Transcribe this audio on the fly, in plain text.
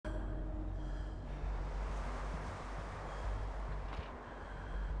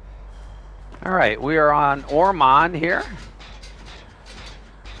All right, we are on Ormond here.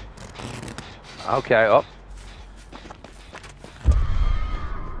 Okay, oh.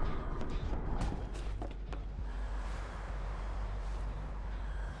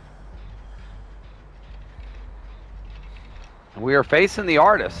 We are facing the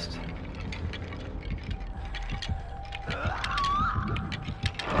artist.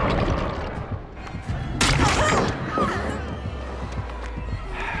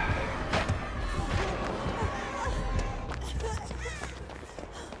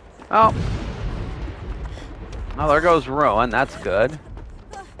 Oh. Oh, there goes Ruin. That's good.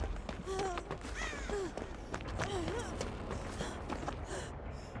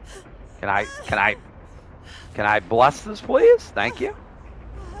 Can I bless this, please? Thank you.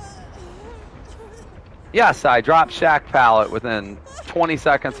 Yes, I dropped Shack Pallet within 20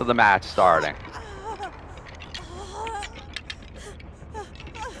 seconds of the match starting.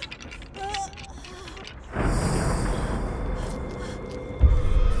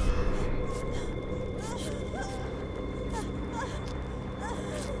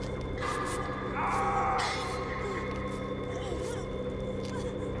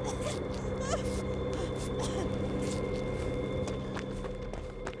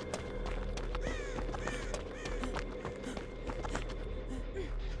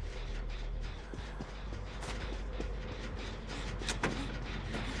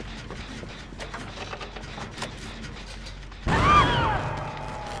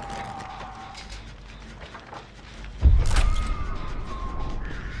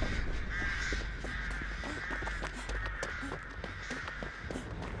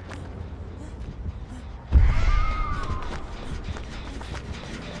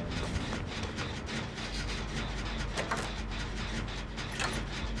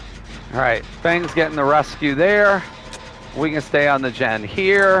 All right, Fang's getting the rescue there. We can stay on the gen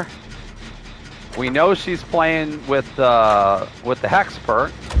here. We know she's playing with the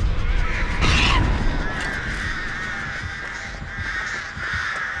Hexpert.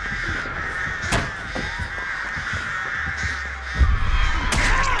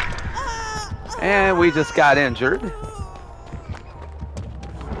 And we just got injured.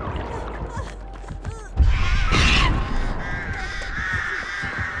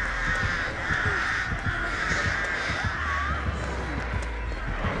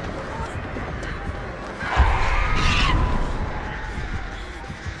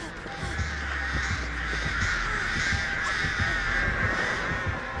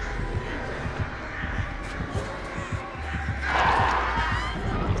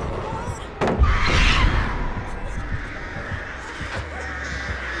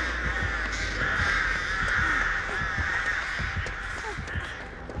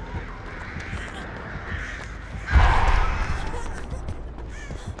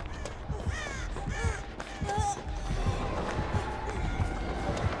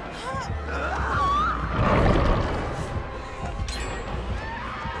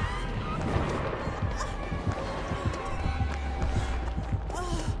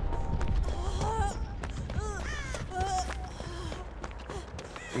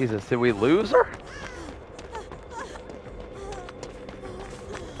 Jesus, did we lose her?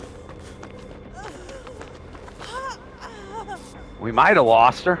 We might have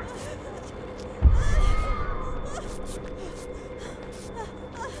lost her.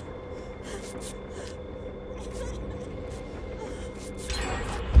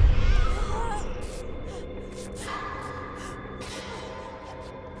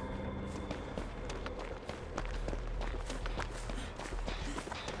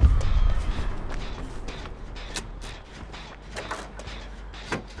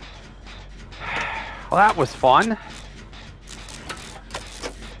 Well, that was fun.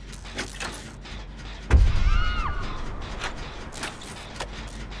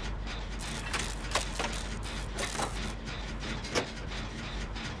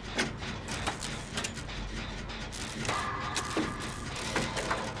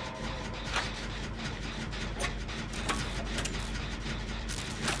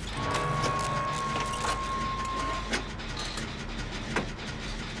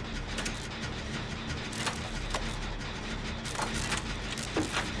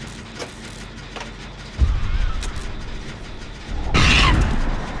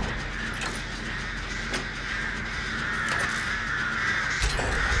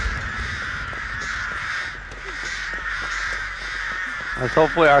 As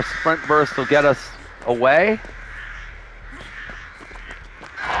hopefully our sprint burst will get us away.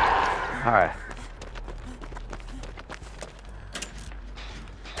 All right.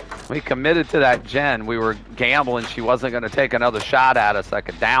 We committed to that gen. We were gambling she wasn't going to take another shot at us that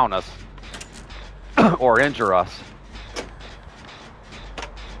could down us. or injure us.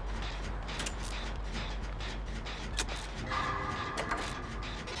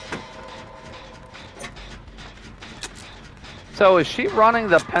 So is she running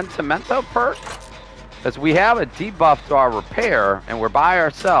the Pentimento perk? Because we have a debuff to our repair, and we're by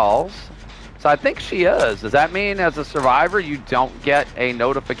ourselves. So I think she is. Does that mean as a survivor you don't get a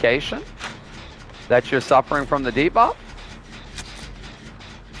notification that you're suffering from the debuff?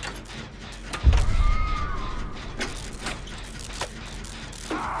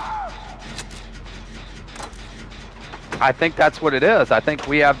 I think that's what it is. I think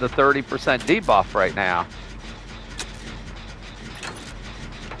we have the 30% debuff right now.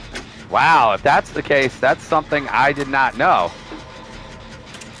 Wow, if that's the case, that's something I did not know.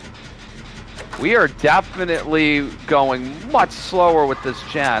 We are definitely going much slower with this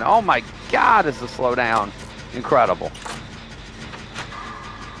gen. Oh my God, is the slowdown incredible.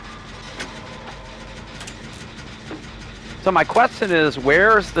 So my question is,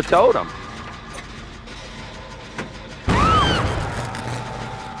 where's the totem?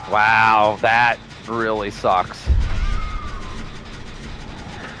 Wow, that really sucks.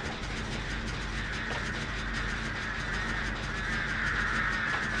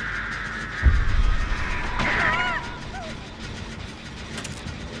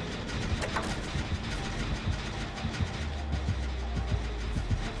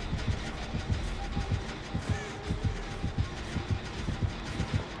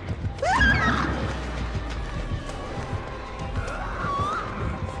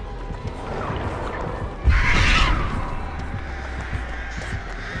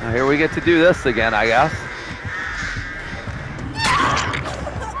 Here we get to do this again, I guess.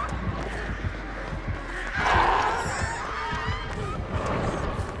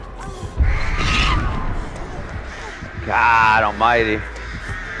 God almighty.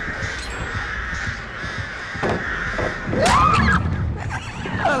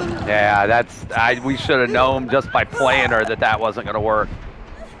 Yeah, we should have known just by playing her that wasn't going to work.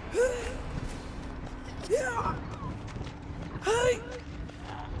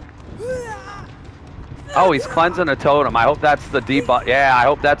 Oh, he's cleansing a totem. I hope that's the debuff. Yeah, I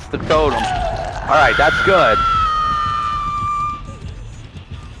hope that's the totem. All right, that's good.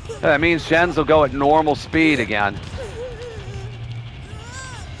 That means gens will go at normal speed again.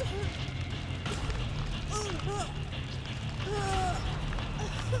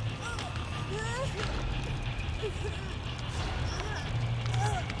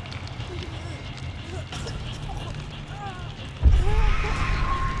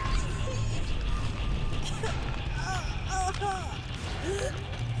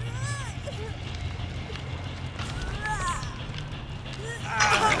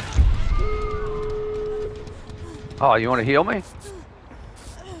 Oh, you want to heal me?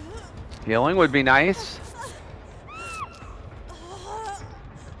 Healing would be nice.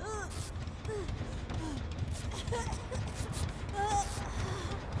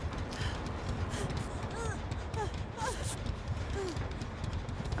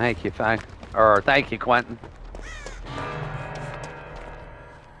 Thank you, thank you, Quentin.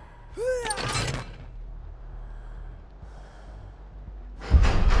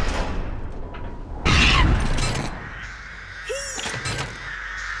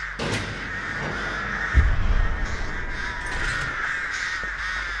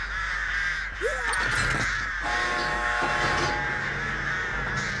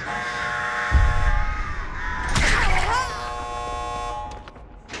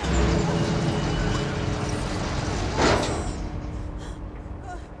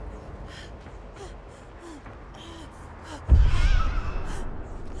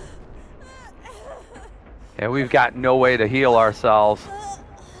 Yeah, we've got no way to heal ourselves.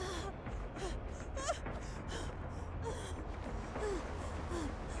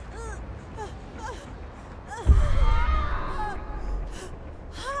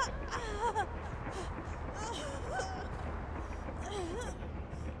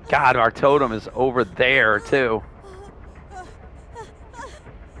 God, our totem is over there too.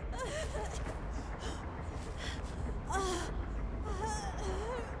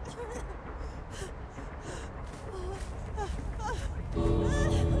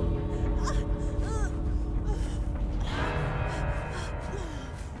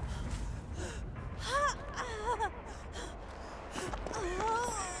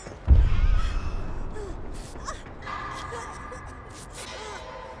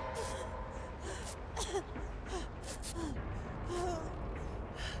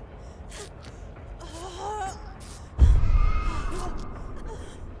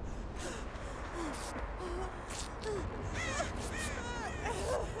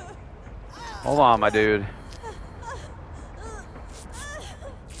 Hold on, my dude.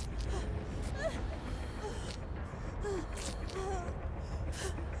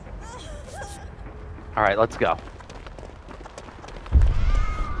 All right, let's go.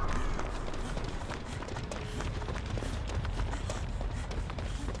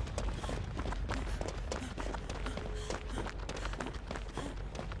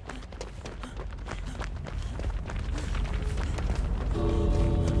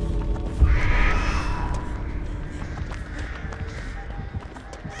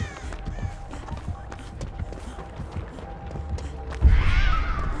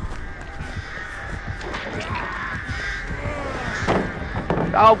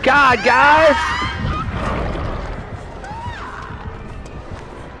 Oh God, guys!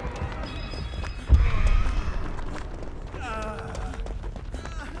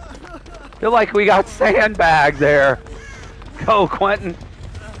 Feel like we got sandbagged there. Go, Quentin.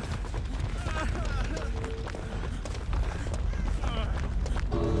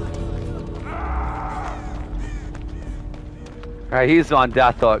 All right, he's on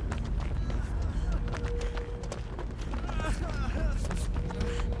death hook.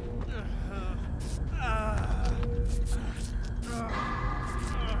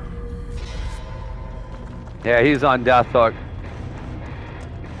 Yeah, he's on death hook.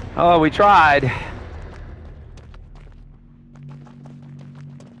 Oh, we tried.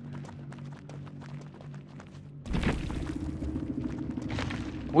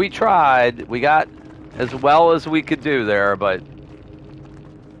 We tried. We got as well as we could do there, but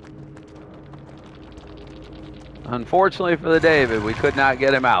unfortunately for the David, we could not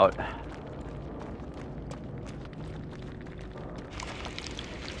get him out.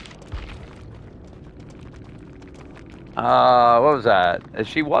 What was that?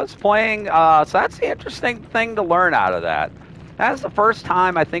 She was playing, so that's the interesting thing to learn out of that. That's the first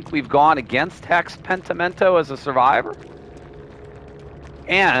time I think we've gone against Hex Pentimento as a survivor.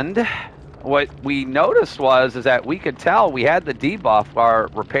 And what we noticed is that we could tell we had the debuff. Our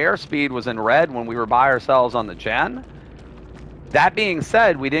repair speed was in red when we were by ourselves on the gen. That being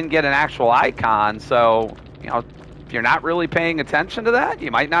said, we didn't get an actual icon, so, you know, if you're not really paying attention to that,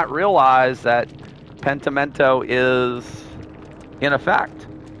 you might not realize that Pentimento is in effect.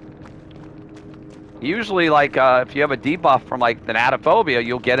 Usually, like, if you have a debuff from, like, the Natophobia,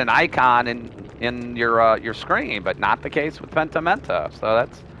 you'll get an icon in your screen, but not the case with Pentimento. So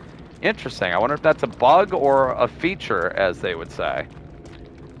that's interesting. I wonder if that's a bug or a feature, as they would say.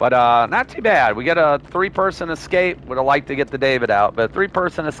 But not too bad. We get a 3-person escape. Would have liked to get the David out, but a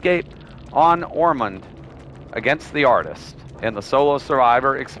 3-person escape on Ormond against the artist in the solo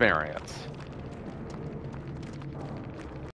survivor experience.